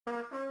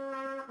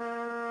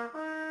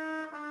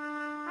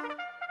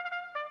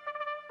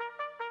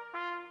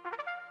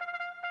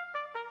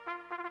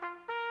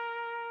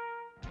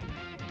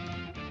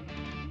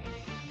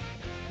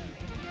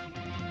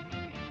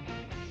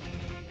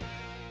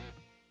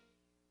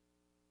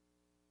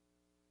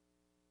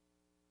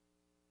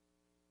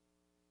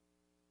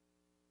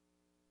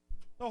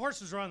The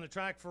horses are on the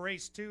track for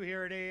race 2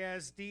 here at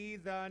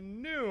ASD. The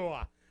new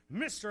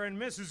Mr. and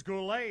Mrs.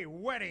 Goulet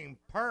Wedding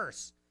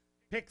Purse.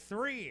 Pick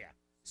 3,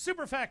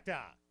 Superfecta,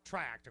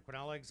 Triactor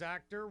Quinella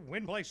Exactor,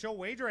 Win Play Show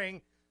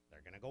Wagering.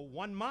 They're going to go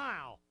 1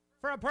 mile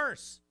for a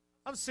purse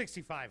of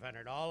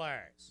 $6,500.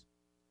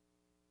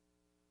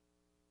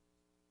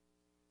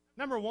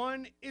 Number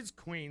 1 is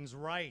Queen's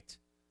Right,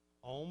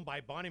 owned by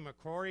Bonnie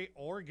McCrory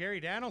or Gary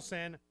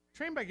Danielson,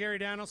 trained by Gary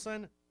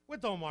Danielson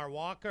with Omar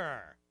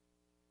Walker.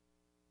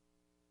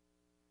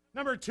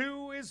 Number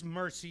 2 is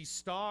Mercy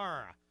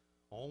Star,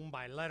 owned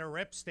by Let Her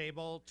Rip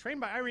Stable, trained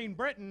by Irene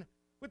Britton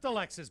with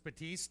Alexis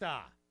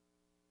Batista.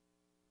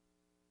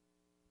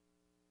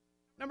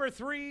 Number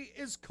 3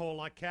 is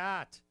Cola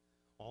Cat,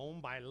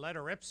 owned by Let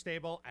Her Rip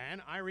Stable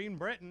and Irene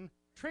Britton,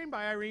 trained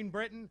by Irene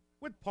Britton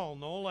with Paul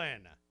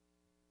Nolan.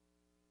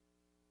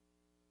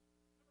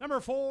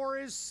 Number 4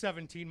 is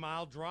 17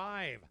 Mile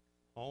Drive,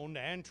 owned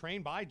and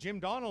trained by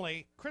Jim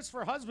Donnelly,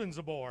 Christopher Husbands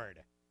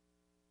aboard.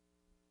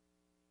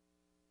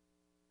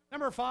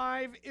 Number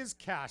 5 is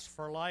Cash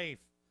for Life,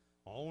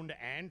 owned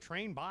and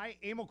trained by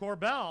Emil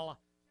Corbell,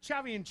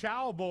 Chavi and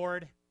Chow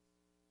aboard.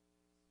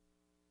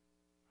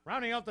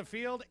 Rounding out the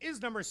field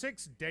is number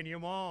 6,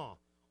 Denouement,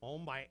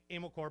 owned by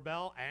Emil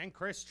Corbell and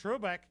Chris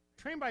Trubeck,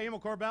 trained by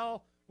Emil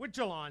Corbell with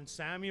Jalon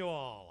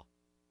Samuel.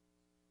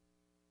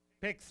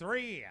 Pick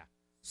 3,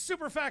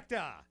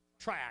 Superfecta,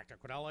 Triactor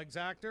Quinella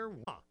Exactor,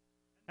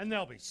 and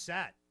they'll be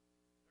set.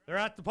 They're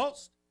at the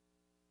post,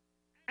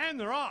 and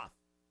they're off.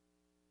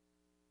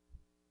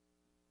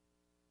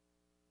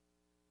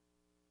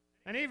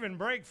 An even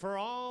break for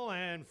all,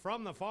 and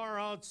from the far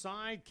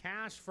outside,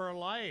 Cash for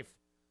Life.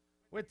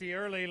 With the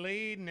early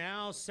lead,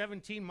 now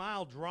 17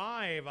 Mile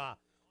Drive.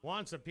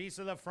 Wants a piece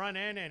of the front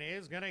end and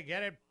is going to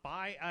get it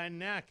by a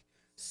neck.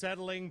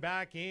 Settling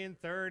back in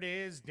third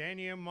is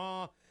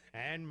Denouement,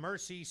 and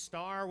Mercy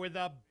Star with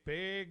a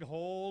big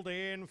hold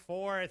in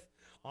fourth.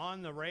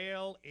 On the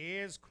rail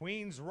is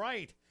Queen's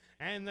Right,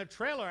 and the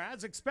trailer,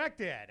 as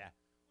expected,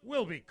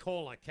 will be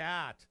Cola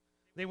Cat.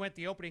 They went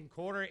the opening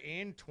quarter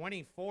in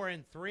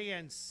 24-3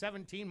 and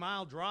 17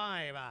 Mile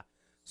Drive.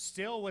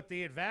 Still with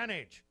the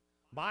advantage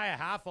by a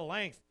half a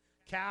length.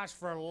 Cash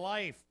for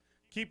Life,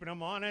 keeping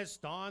them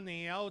honest on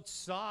the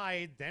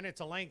outside. Then it's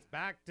a length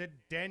back to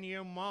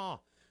Denouement.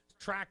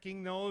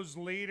 Tracking those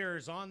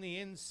leaders on the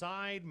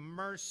inside,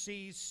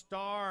 Mercy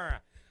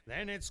Star.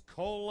 Then it's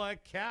Cola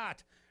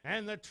Cat.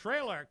 And the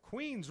trailer,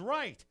 Queen's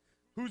Right,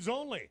 who's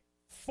only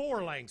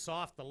 4 lengths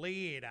off the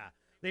lead.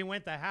 They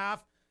went the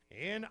half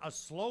in a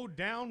slowed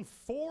down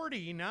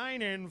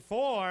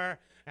 49-4,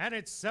 and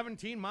it's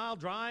 17 Mile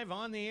Drive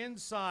on the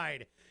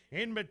inside.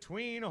 In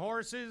between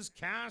horses,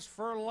 Cash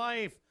for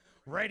Life,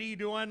 ready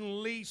to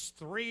unleash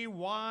 3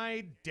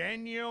 wide.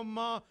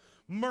 Denouement,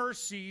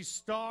 Mercy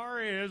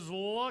Star is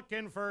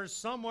looking for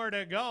somewhere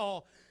to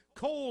go.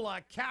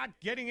 Cola Cat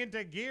getting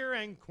into gear,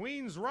 and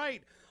Queen's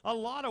Right, a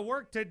lot of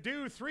work to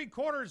do.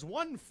 3/4,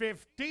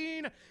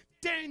 115.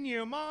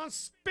 Denouement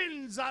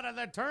spins out of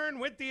the turn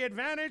with the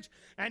advantage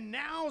and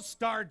now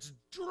starts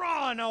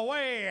drawing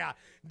away.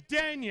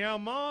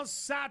 Denouement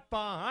sat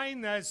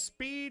behind the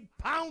speed,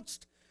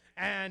 pounced,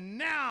 and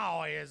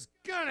now is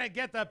gonna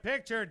get the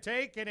picture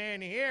taken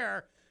in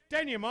here.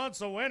 Denouement's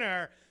the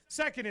winner.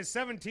 Second is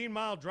 17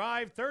 Mile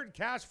Drive, third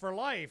Cash for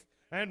Life,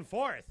 and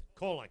fourth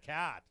Cola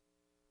Cat.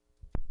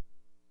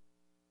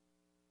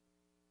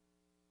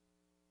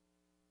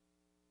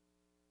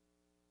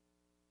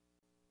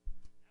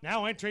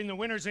 Now entering the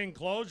winner's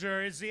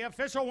enclosure is the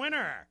official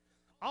winner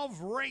of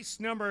race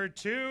number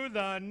 2,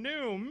 the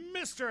new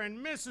Mr.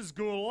 and Mrs.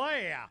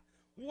 Goulet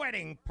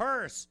Wedding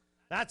Purse.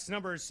 That's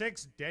number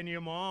 6,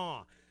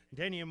 Denouement.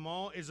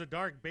 Denouement is a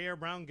dark bay or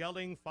brown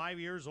gelding,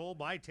 5 years old,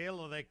 by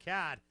Tail of the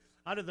Cat,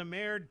 out of the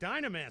mare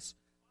Dynamis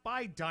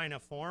by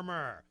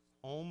Dynaformer,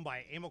 owned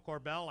by Emil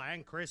Corbell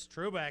and Chris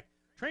Trubeck,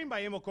 trained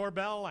by Emil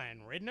Corbell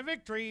and ridden to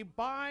victory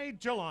by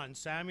Jalon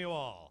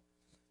Samuel.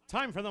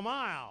 Time for the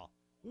mile,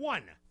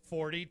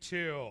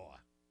 1:42.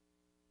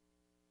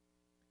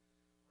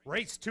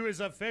 Race 2 is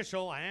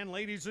official, and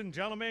ladies and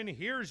gentlemen,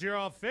 here's your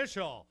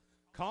official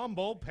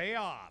combo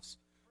payoffs.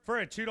 For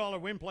a $2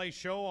 win play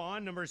show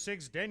on number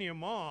 6,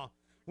 Denouement,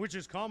 which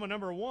is combo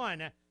number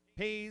 1,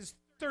 pays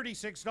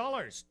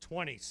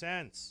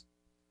 $36.20.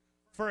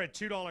 For a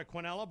 $2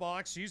 Quinella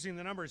box using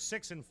the numbers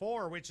 6 and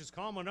 4, which is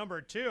combo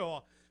number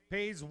 2,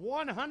 pays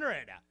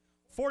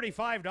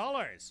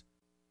 $145.